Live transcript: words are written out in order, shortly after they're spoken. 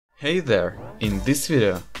Hey there! In this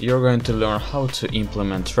video you're going to learn how to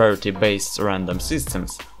implement rarity-based random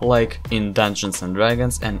systems, like in Dungeons and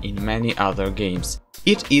Dragons and in many other games.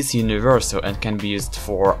 It is universal and can be used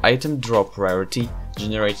for item drop rarity,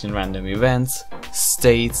 generating random events,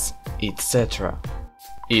 states, etc.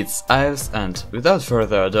 It's Ives, and without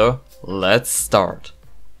further ado, let's start!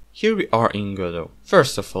 Here we are in Godot.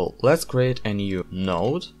 First of all, let's create a new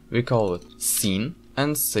node, we call it scene,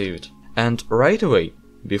 and save it. And right away,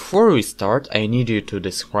 before we start, I need you to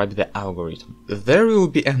describe the algorithm. There will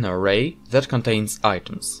be an array that contains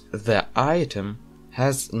items. The item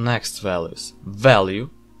has next values.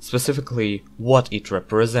 Value, specifically what it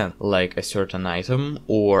represents, like a certain item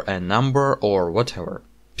or a number or whatever.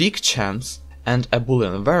 Pick chance, and a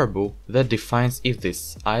boolean variable that defines if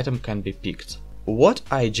this item can be picked. What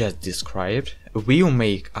I just described will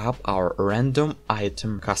make up our random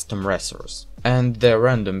item custom resource. And the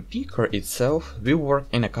random picker itself will work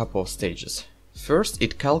in a couple of stages. First,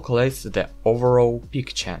 it calculates the overall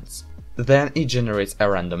pick chance. Then it generates a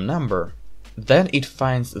random number. Then it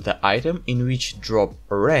finds the item in which drop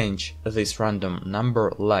range this random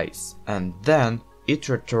number lies. And then it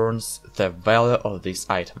returns the value of this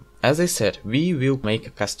item. As I said, we will make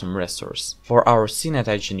a custom resource. For our scene,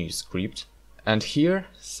 attach a new script. And here,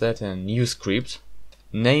 set a new script,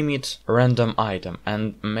 name it random item,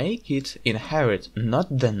 and make it inherit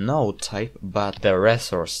not the node type, but the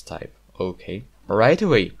resource type. Okay. Right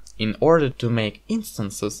away, in order to make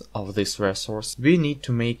instances of this resource, we need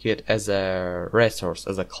to make it as a resource,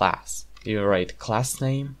 as a class. You write class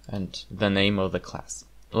name and the name of the class.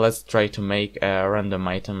 Let's try to make a random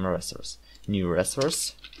item resource. New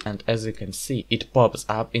resource, and as you can see, it pops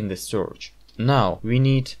up in the search. Now we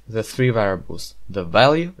need the three variables: the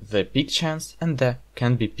value, the pick chance, and the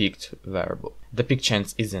can be picked variable. The pick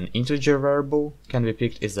chance is an integer variable, can be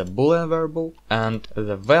picked is a boolean variable, and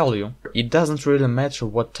the value, it doesn't really matter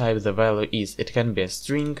what type the value is. It can be a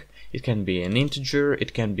string, it can be an integer,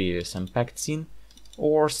 it can be some packed scene,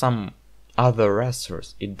 or some other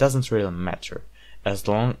resource. It doesn't really matter, as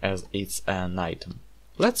long as it's an item.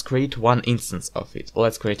 Let's create one instance of it.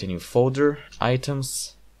 Let's create a new folder,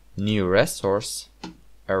 items, new resource,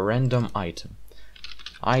 a random item,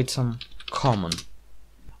 item common.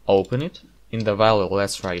 Open it. In the value,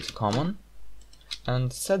 let's write common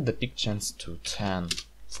and set the pick chance to 10,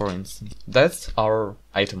 for instance. That's our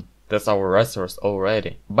item, that's our resource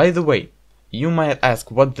already. By the way, you might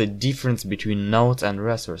ask what the difference between nodes and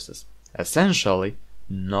resources. Essentially,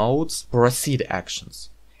 nodes precede actions,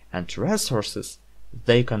 and resources,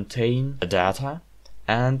 they contain data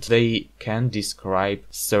and they can describe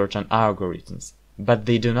certain algorithms, but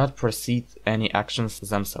they do not precede any actions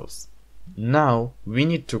themselves. Now we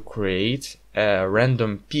need to create a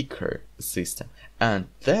random picker system, and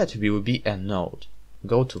that will be a node.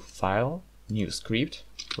 Go to File, New Script,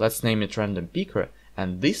 let's name it random picker,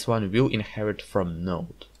 and this one will inherit from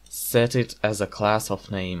node. Set it as a class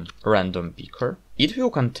of name random picker. It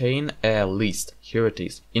will contain a list. Here it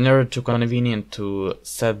is. In order to convenient to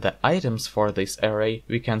set the items for this array,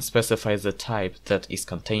 we can specify the type that is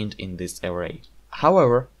contained in this array.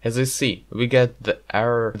 However, as you see, we get the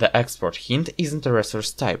error, the export hint isn't a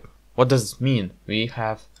resource type. What does it mean? We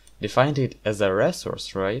have defined it as a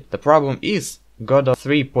resource, right? The problem is Godot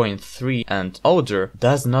 3.3 and older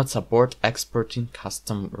does not support exporting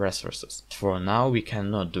custom resources. For now, we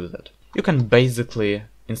cannot do that. You can basically,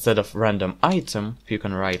 instead of random item, you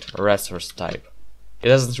can write resource type. It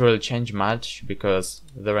doesn't really change much because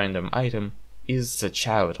the random item is a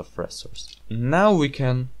child of resource. Now we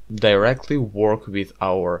can directly work with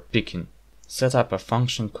our picking. Set up a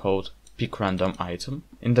function called pickRandomItem.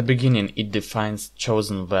 In the beginning, it defines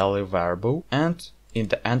chosen value variable, and in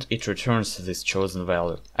the end it returns this chosen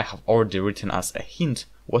value. I have already written as a hint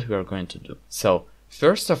what we are going to do. So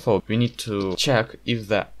first of all, we need to check if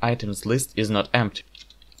the items list is not empty.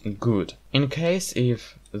 Good. In case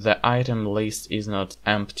if the item list is not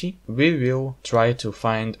empty, we will try to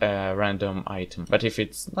find a random item. But if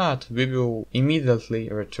it's not, we will immediately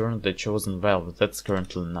return the chosen value that's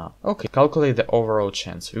currently null. Okay, calculate the overall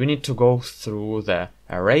chance. We need to go through the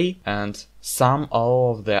array and sum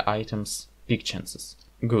all of the items' pick chances.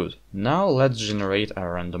 Good. Now let's generate a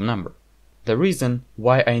random number. The reason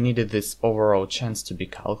why I needed this overall chance to be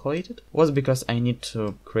calculated was because I need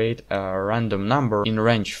to create a random number in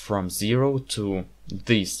range from 0 to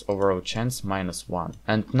this overall chance minus 1.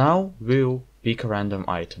 And now we'll pick a random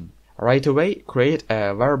item. Right away, create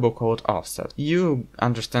a variable called offset. You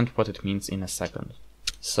understand what it means in a second.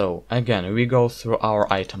 So again, we go through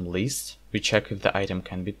our item list, we check if the item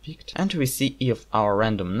can be picked, and we see if our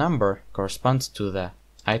random number corresponds to the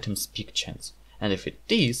item's pick chance. And if it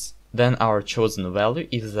is, then our chosen value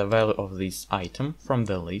is the value of this item from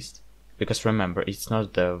the list. Because remember, it's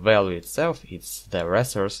not the value itself, it's the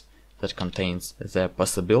resource that contains the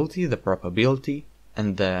possibility, the probability,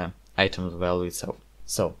 and the item's value itself.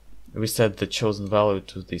 So we set the chosen value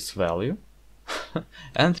to this value,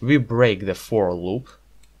 and we break the for loop,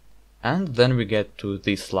 and then we get to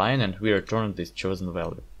this line and we return this chosen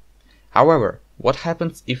value. However, what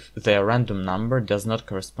happens if the random number does not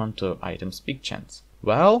correspond to item's peak chance?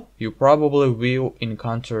 Well, you probably will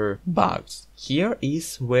encounter bugs. Here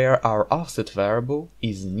is where our offset variable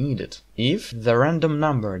is needed. If the random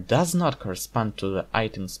number does not correspond to the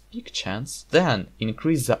item's peak chance, then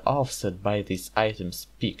increase the offset by this item's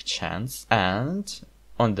peak chance, and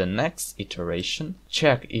on the next iteration,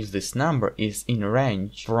 check if this number is in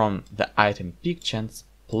range from the item peak chance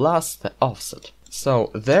plus the offset.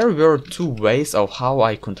 So there were two ways of how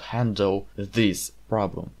I could handle this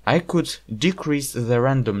problem. I could decrease the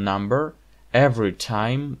random number every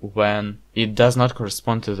time when it does not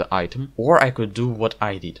correspond to the item, or I could do what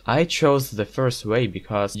I did. I chose the first way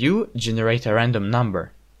because you generate a random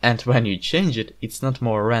number, and when you change it, it's not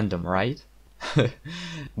more random, right?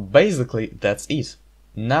 Basically, that's it.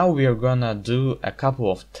 Now we are gonna do a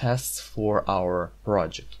couple of tests for our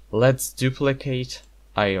project. Let's duplicate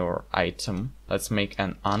our item. Let's make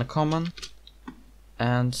an uncommon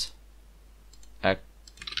and a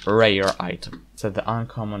rare item. Set the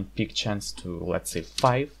uncommon peak chance to, let's say,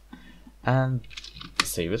 5 and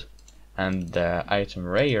save it. And the item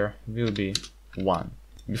rare will be 1.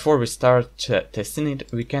 Before we start testing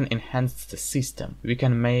it, we can enhance the system. We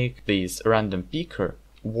can make this random picker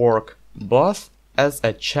work both as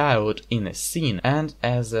a child in a scene and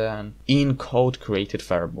as an in-code created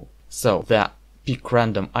variable. So the pick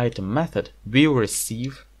random item method will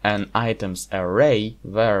receive an items array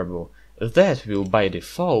variable that will by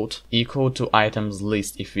default equal to items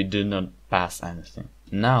list if we do not pass anything.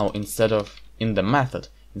 Now in the method,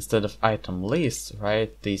 instead of item list,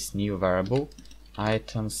 write this new variable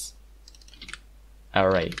items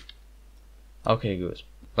array. Okay, good.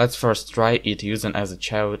 Let's first try it using as a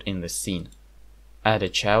child in the scene. Add a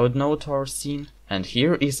child node to our scene, and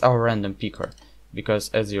here is our random picker,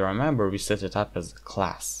 because as you remember we set it up as a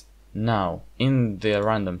class. Now in the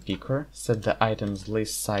random picker, set the items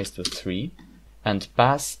list size to 3 and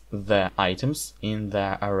pass the items in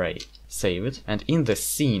the array. Save it, and in the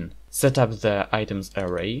scene set up the items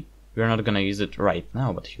array. We're not gonna use it right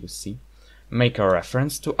now, but you'll see. Make a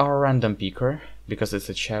reference to our random picker because it's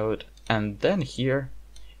a child, and then here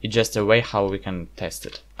it's just a way how we can test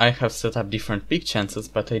it. I have set up different peak chances,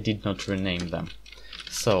 but I did not rename them.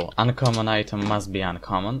 So uncommon item must be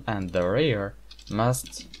uncommon and the rare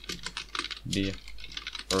must be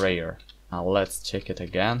rare. Now let's check it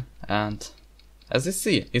again, and as you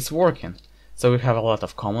see, it's working. So we have a lot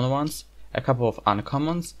of common ones, a couple of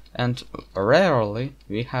uncommons, and rarely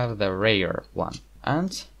we have the rare one.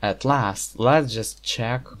 And at last, let's just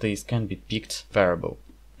check this can be picked variable.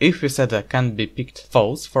 If we set a can be picked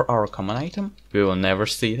false for our common item, we will never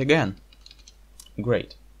see it again.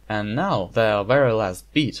 Great. And now, the very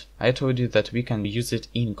last bit, I told you that we can use it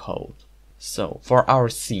in code. So, for our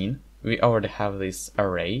scene, we already have this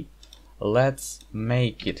array. Let's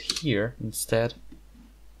make it here instead.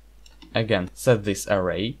 Again, set this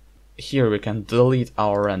array. Here we can delete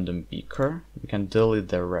our random picker, we can delete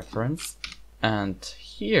the reference, and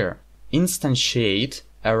here instantiate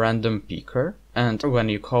a random picker, and when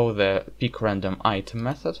you call the pick random item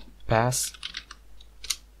method, pass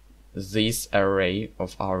this array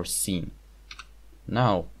of our scene.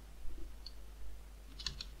 Now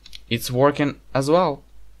it's working as well,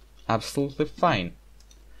 absolutely fine.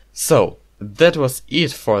 So that was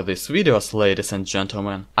it for this video, ladies and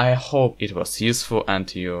gentlemen. I hope it was useful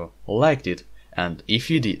and you liked it, and if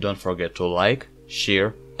you did, don't forget to like,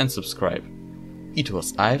 share and subscribe. It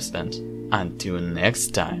was Ives, and until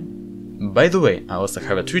next time. By the way, I also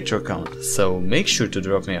have a Twitter account, so make sure to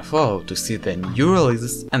drop me a follow to see the new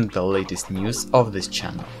releases and the latest news of this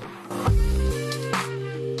channel.